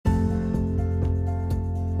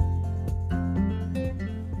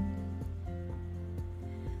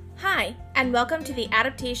and welcome to the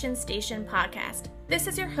Adaptation Station podcast. This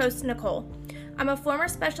is your host, Nicole. I'm a former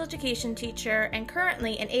special education teacher and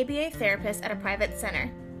currently an ABA therapist at a private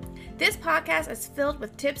center. This podcast is filled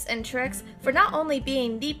with tips and tricks for not only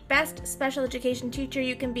being the best special education teacher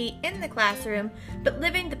you can be in the classroom, but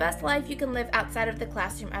living the best life you can live outside of the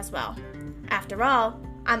classroom as well. After all,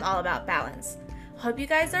 I'm all about balance. Hope you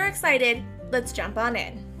guys are excited. Let's jump on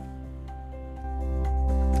in.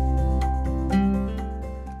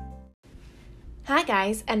 Hi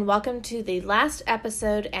guys, and welcome to the last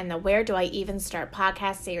episode and the Where Do I Even Start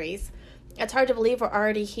podcast series. It's hard to believe we're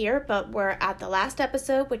already here, but we're at the last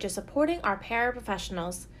episode, which is supporting our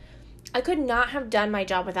paraprofessionals. I could not have done my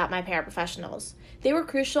job without my paraprofessionals. They were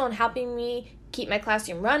crucial in helping me keep my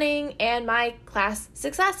classroom running and my class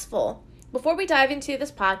successful. Before we dive into this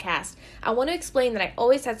podcast, I want to explain that I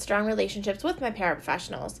always had strong relationships with my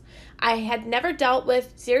paraprofessionals. I had never dealt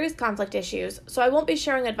with serious conflict issues, so I won't be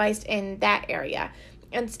sharing advice in that area.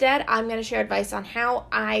 Instead, I'm going to share advice on how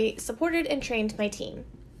I supported and trained my team.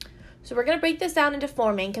 So we're going to break this down into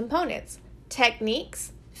four main components: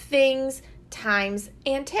 techniques, things, times,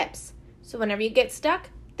 and tips. So whenever you get stuck,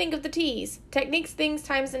 think of the T's: techniques, things,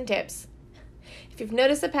 times, and tips. If you've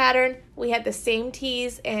noticed a pattern, we had the same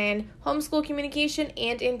T's in homeschool communication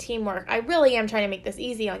and in teamwork. I really am trying to make this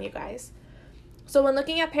easy on you guys. So when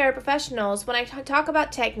looking at paraprofessionals, when I talk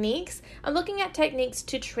about techniques, I'm looking at techniques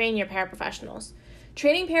to train your paraprofessionals.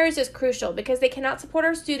 Training paras is crucial because they cannot support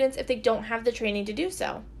our students if they don't have the training to do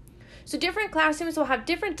so. So different classrooms will have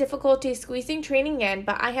different difficulties squeezing training in,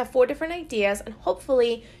 but I have 4 different ideas, and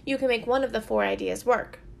hopefully you can make one of the 4 ideas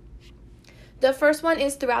work. The first one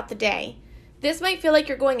is throughout the day. This might feel like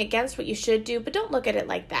you're going against what you should do, but don't look at it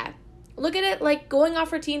like that. Look at it like going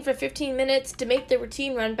off routine for 15 minutes to make the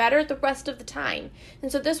routine run better the rest of the time.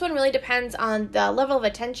 And so this one really depends on the level of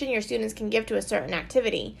attention your students can give to a certain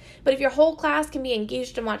activity. But if your whole class can be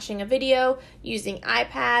engaged in watching a video, using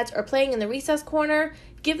iPads, or playing in the recess corner,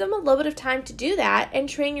 give them a little bit of time to do that and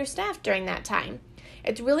train your staff during that time.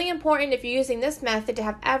 It's really important if you're using this method to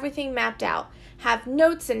have everything mapped out. Have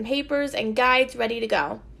notes and papers and guides ready to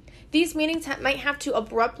go. These meetings might have to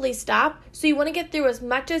abruptly stop, so you want to get through as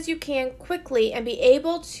much as you can quickly and be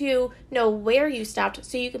able to know where you stopped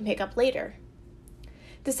so you can pick up later.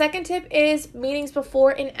 The second tip is meetings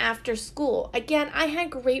before and after school. Again, I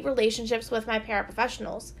had great relationships with my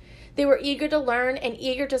paraprofessionals. They were eager to learn and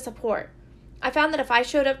eager to support. I found that if I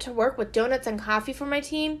showed up to work with donuts and coffee for my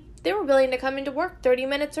team, they were willing to come into work 30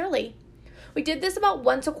 minutes early. We did this about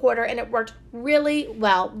once a quarter and it worked really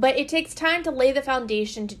well, but it takes time to lay the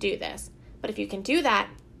foundation to do this. But if you can do that,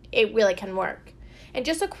 it really can work. And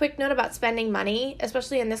just a quick note about spending money,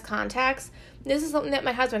 especially in this context, this is something that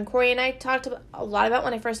my husband Corey and I talked a lot about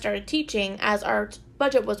when I first started teaching, as our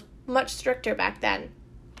budget was much stricter back then.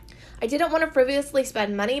 I didn't want to frivolously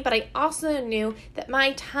spend money, but I also knew that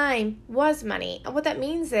my time was money. And what that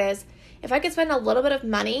means is, if I could spend a little bit of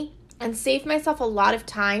money and save myself a lot of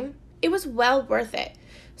time, it was well worth it.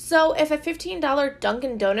 So if a $15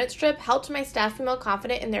 Dunkin' Donuts trip helped my staff feel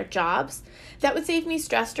confident in their jobs, that would save me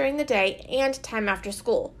stress during the day and time after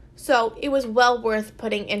school. So it was well worth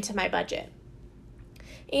putting into my budget.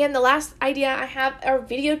 And the last idea I have are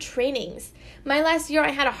video trainings. My last year, I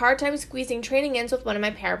had a hard time squeezing training ins with one of my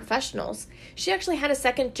paraprofessionals. She actually had a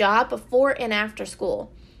second job before and after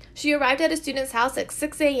school. She arrived at a student's house at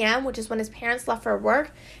 6 a.m., which is when his parents left for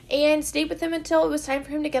work, and stayed with him until it was time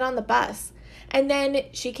for him to get on the bus. And then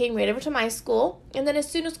she came right over to my school, and then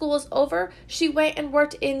as soon as school was over, she went and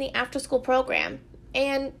worked in the after-school program.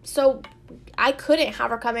 And so I couldn't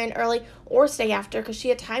have her come in early or stay after because she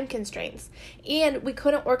had time constraints. And we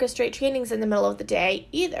couldn't orchestrate trainings in the middle of the day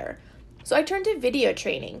either. So I turned to video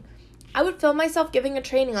training. I would film myself giving a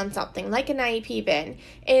training on something, like an IEP bin,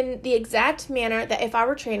 in the exact manner that if I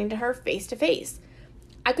were training to her face-to-face.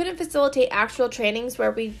 I couldn't facilitate actual trainings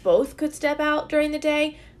where we both could step out during the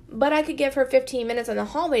day, but I could give her 15 minutes in the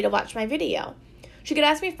hallway to watch my video. She could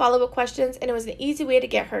ask me follow-up questions, and it was an easy way to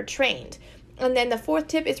get her trained. And then the fourth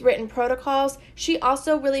tip is written protocols. She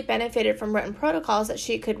also really benefited from written protocols that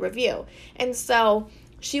she could review. And so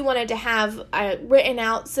she wanted to have a written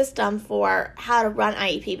out system for how to run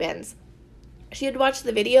IEP bins. She would watch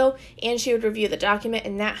the video and she would review the document,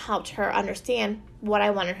 and that helped her understand what I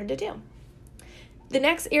wanted her to do. The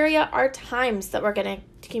next area are times that we're going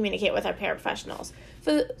to communicate with our paraprofessionals.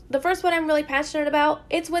 For the first one I'm really passionate about,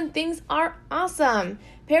 it's when things are awesome.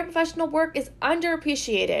 Paraprofessional work is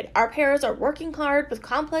underappreciated. Our paras are working hard with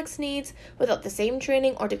complex needs without the same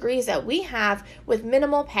training or degrees that we have with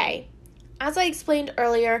minimal pay. As I explained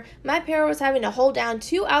earlier, my para was having to hold down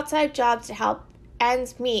 2 outside jobs to help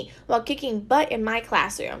ends meet while kicking butt in my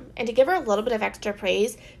classroom. And to give her a little bit of extra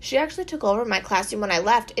praise, she actually took over my classroom when I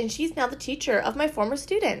left, and she's now the teacher of my former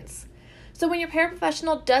students. So when your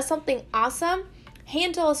paraprofessional does something awesome,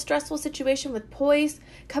 handle a stressful situation with poise,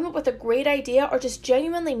 come up with a great idea, or just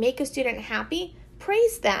genuinely make a student happy,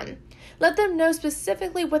 praise them. Let them know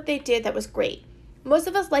specifically what they did that was great. Most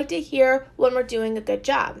of us like to hear when we're doing a good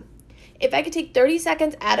job. If I could take 30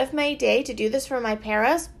 seconds out of my day to do this for my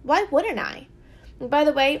paras, why wouldn't I? And by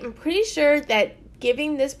the way, I'm pretty sure that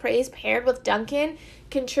giving this praise paired with Duncan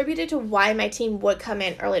contributed to why my team would come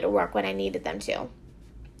in early to work when I needed them to.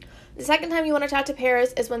 The second time you want to talk to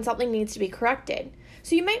paras is when something needs to be corrected.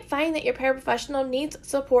 So you might find that your paraprofessional needs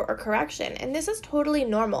support or correction, and this is totally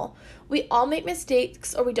normal. We all make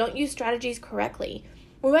mistakes or we don't use strategies correctly.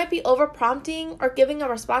 We might be over-prompting or giving a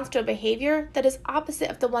response to a behavior that is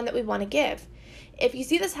opposite of the one that we want to give. If you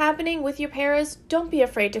see this happening with your paras, don't be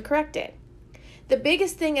afraid to correct it. The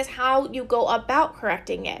biggest thing is how you go about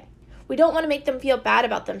correcting it. We don't want to make them feel bad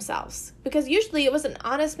about themselves, because usually it was an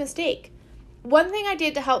honest mistake. One thing I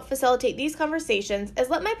did to help facilitate these conversations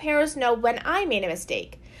is let my paras know when I made a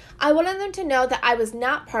mistake. I wanted them to know that I was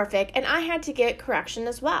not perfect and I had to get correction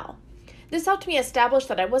as well. This helped me establish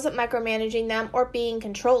that I wasn't micromanaging them or being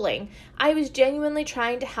controlling. I was genuinely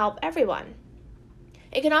trying to help everyone.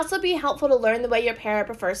 It can also be helpful to learn the way your para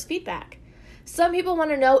prefers feedback. Some people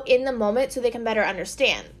want to know in the moment so they can better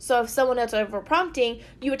understand. So if someone is over-prompting,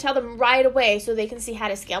 you would tell them right away so they can see how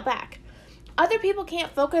to scale back. Other people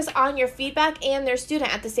can't focus on your feedback and their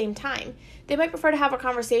student at the same time. They might prefer to have a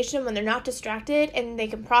conversation when they're not distracted and they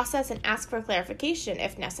can process and ask for clarification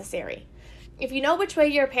if necessary. If you know which way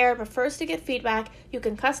your para prefers to get feedback, you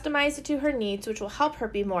can customize it to her needs, which will help her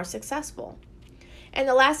be more successful. And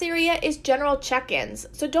the last area is general check-ins.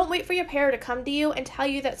 So don't wait for your para to come to you and tell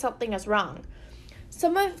you that something is wrong.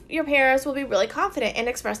 Some of your paras will be really confident in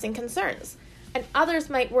expressing concerns, and others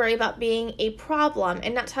might worry about being a problem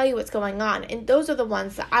and not tell you what's going on, and those are the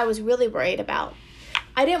ones that I was really worried about.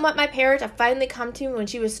 I didn't want my para to finally come to me when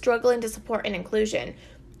she was struggling to support and inclusion.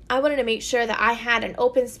 I wanted to make sure that I had an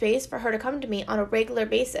open space for her to come to me on a regular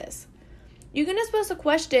basis. You can just post a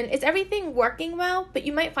question, is everything working well? But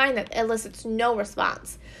you might find that it elicits no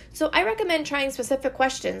response. So I recommend trying specific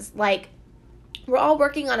questions like, we're all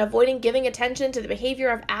working on avoiding giving attention to the behavior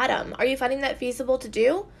of Adam. Are you finding that feasible to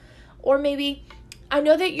do? Or maybe, I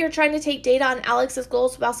know that you're trying to take data on Alex's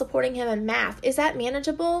goals while supporting him in math. Is that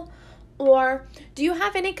manageable? Or do you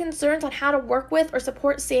have any concerns on how to work with or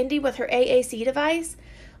support Sandy with her AAC device?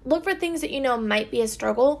 Look for things that you know might be a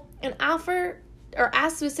struggle and offer or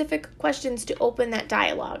ask specific questions to open that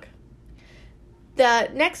dialogue. The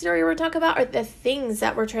next area we're talking about are the things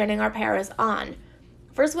that we're training our paras on.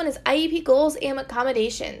 First one is IEP goals and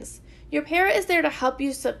accommodations. Your para is there to help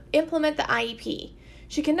you implement the IEP.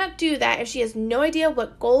 She cannot do that if she has no idea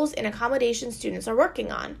what goals and accommodations students are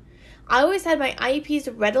working on. I always had my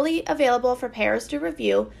IEPs readily available for paras to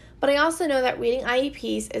review, but I also know that reading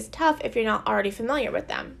IEPs is tough if you're not already familiar with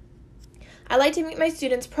them. I like to make my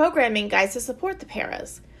students programming guides to support the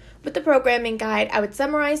paras. With the programming guide, I would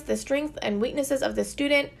summarize the strengths and weaknesses of the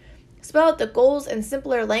student, spell out the goals in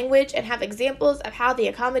simpler language, and have examples of how the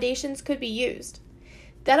accommodations could be used.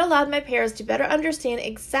 That allowed my paras to better understand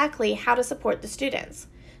exactly how to support the students.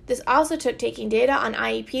 This also took taking data on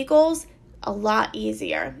IEP goals a lot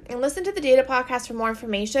easier. And listen to the data podcast for more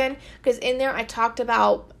information, because in there I talked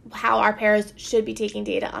about how our paras should be taking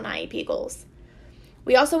data on IEP goals.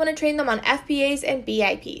 We also want to train them on FBAs and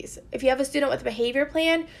BIPs. If you have a student with a behavior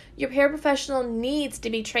plan, your paraprofessional needs to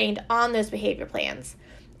be trained on those behavior plans.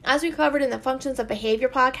 As we covered in the Functions of Behavior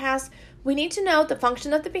podcast, we need to know the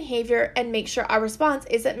function of the behavior and make sure our response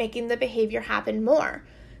isn't making the behavior happen more.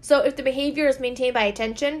 So if the behavior is maintained by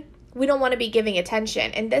attention, we don't want to be giving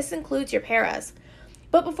attention, and this includes your paras.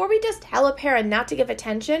 But before we just tell a para not to give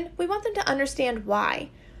attention, we want them to understand why.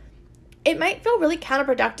 It might feel really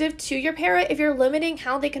counterproductive to your para if you're limiting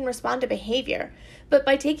how they can respond to behavior, but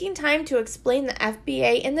by taking time to explain the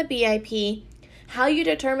FBA and the BIP, how you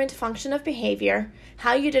determined function of behavior,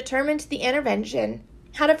 how you determined the intervention,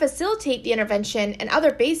 how to facilitate the intervention, and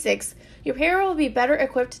other basics, your para will be better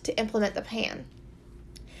equipped to implement the plan.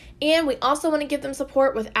 And we also want to give them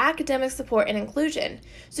support with academic support and inclusion.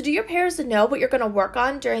 So do your paras know what you're going to work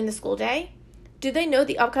on during the school day? Do they know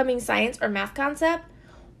the upcoming science or math concept?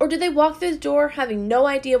 Or do they walk through the door having no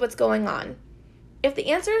idea what's going on? If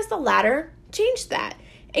the answer is the latter, change that.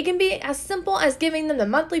 It can be as simple as giving them the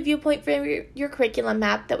monthly viewpoint for your curriculum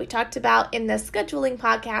map that we talked about in the scheduling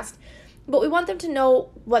podcast, but we want them to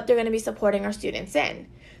know what they're going to be supporting our students in.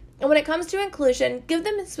 And when it comes to inclusion, give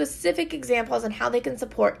them specific examples on how they can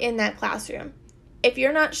support in that classroom. If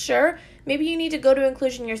you're not sure, maybe you need to go to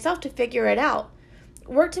inclusion yourself to figure it out.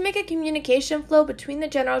 Work to make a communication flow between the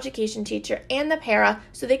general education teacher and the para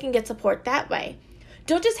so they can get support that way.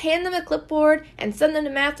 Don't just hand them a clipboard and send them to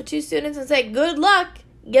math for 2 students and say, good luck.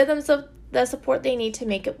 Give them the support they need to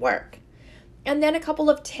make it work. And then a couple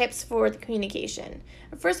of tips for the communication.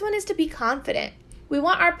 The first one is to be confident. We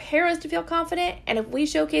want our paras to feel confident, and if we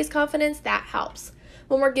showcase confidence, that helps.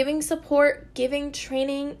 When we're giving support, giving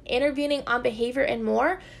training, intervening on behavior, and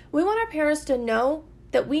more, we want our paras to know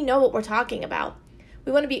that we know what we're talking about.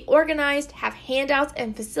 We want to be organized, have handouts,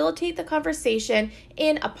 and facilitate the conversation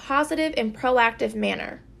in a positive and proactive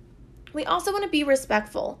manner. We also want to be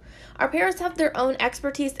respectful. Our paras have their own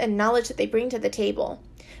expertise and knowledge that they bring to the table.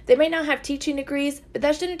 They may not have teaching degrees, but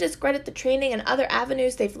that shouldn't discredit the training and other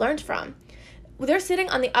avenues they've learned from. When they're sitting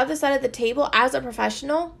on the other side of the table as a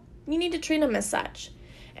professional, you need to treat them as such.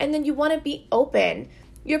 And then you want to be open.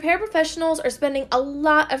 Your paraprofessionals are spending a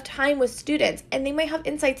lot of time with students, and they might have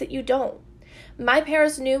insights that you don't. My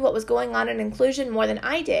paras knew what was going on in inclusion more than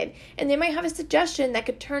I did, and they might have a suggestion that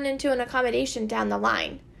could turn into an accommodation down the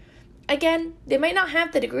line. Again, they might not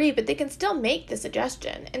have the degree, but they can still make the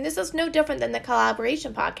suggestion, and this is no different than the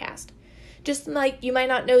collaboration podcast. Just like you might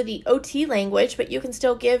not know the OT language, but you can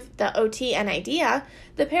still give the OT an idea,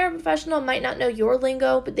 the paraprofessional might not know your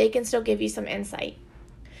lingo, but they can still give you some insight.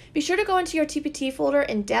 Be sure to go into your TPT folder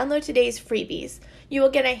and download today's freebies. You will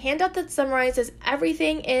get a handout that summarizes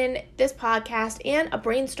everything in this podcast and a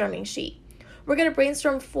brainstorming sheet. We're going to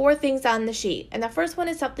brainstorm 4 things on the sheet, and the first one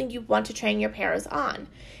is something you want to train your paras on.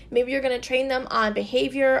 Maybe you're going to train them on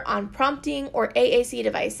behavior, on prompting, or AAC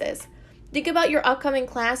devices. Think about your upcoming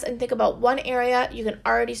class and think about one area you can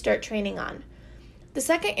already start training on. The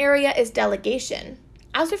second area is delegation.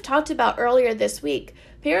 As we've talked about earlier this week,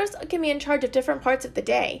 paras can be in charge of different parts of the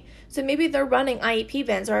day, so maybe they're running IEP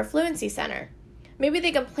bins or a fluency center. Maybe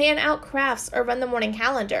they can plan out crafts or run the morning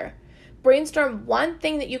calendar. Brainstorm one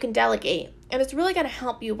thing that you can delegate, and it's really going to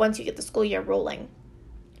help you once you get the school year rolling.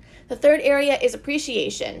 The third area is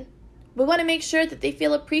appreciation. We want to make sure that they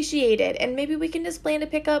feel appreciated, and maybe we can just plan to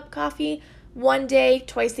pick up coffee one day,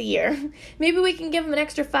 twice a year. Maybe we can give them an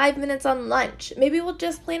extra 5 minutes on lunch. Maybe we'll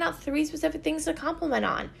just plan out 3 specific things to compliment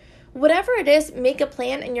on. Whatever it is, make a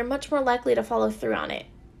plan, and you're much more likely to follow through on it.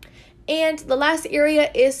 And the last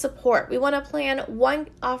area is support. We want to plan one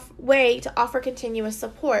way to offer continuous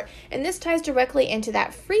support, and this ties directly into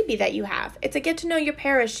that freebie that you have. It's a get to know your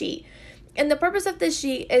para sheet. And the purpose of this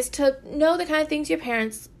sheet is to know the kind of things your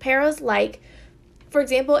paras like. For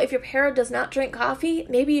example, if your para does not drink coffee,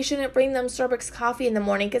 maybe you shouldn't bring them Starbucks coffee in the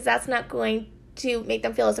morning because that's not going to make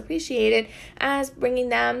them feel as appreciated as bringing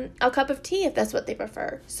them a cup of tea if that's what they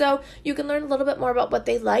prefer. So you can learn a little bit more about what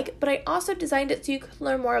they like, but I also designed it so you can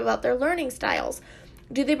learn more about their learning styles.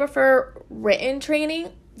 Do they prefer written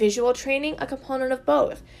training, visual training, a component of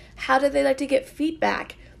both? How do they like to get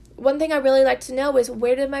feedback? One thing I really like to know is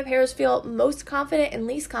where did my paras feel most confident and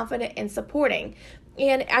least confident in supporting?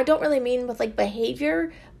 And I don't really mean with like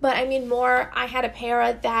behavior, but I mean more, I had a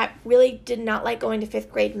para that really did not like going to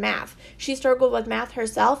 5th grade math. She struggled with math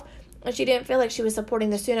herself, and she didn't feel like she was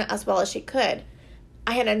supporting the student as well as she could.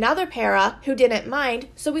 I had another para who didn't mind,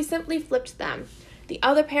 so we simply flipped them. The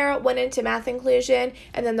other para went into math inclusion,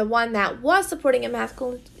 and then the one that was supporting a math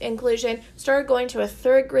inclusion started going to a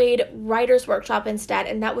 3rd grade writer's workshop instead,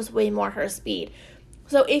 and that was way more her speed.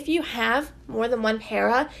 So if you have more than one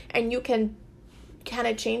para and you can kind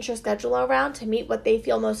of change your schedule around to meet what they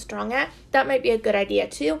feel most strong at, that might be a good idea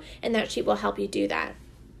too, and that sheet will help you do that.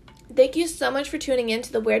 Thank you so much for tuning in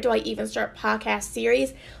to the Where Do I Even Start podcast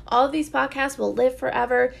series. All of these podcasts will live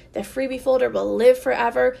forever. The freebie folder will live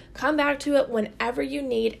forever. Come back to it whenever you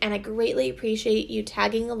need, and I greatly appreciate you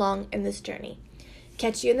tagging along in this journey.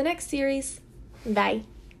 Catch you in the next series. Bye.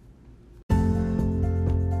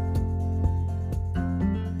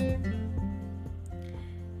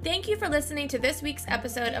 Thank you for listening to this week's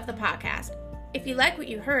episode of the podcast. If you like what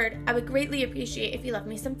you heard, I would greatly appreciate if you left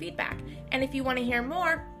me some feedback. And if you want to hear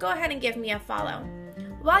more, go ahead and give me a follow.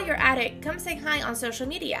 While you're at it, come say hi on social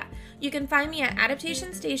media. You can find me at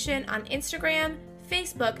Adaptation Station on Instagram,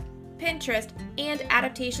 Facebook, Pinterest, and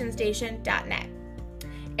adaptationstation.net.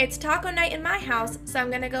 It's taco night in my house, so I'm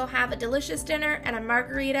going to go have a delicious dinner and a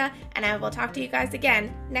margarita, and I will talk to you guys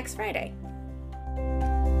again next Friday.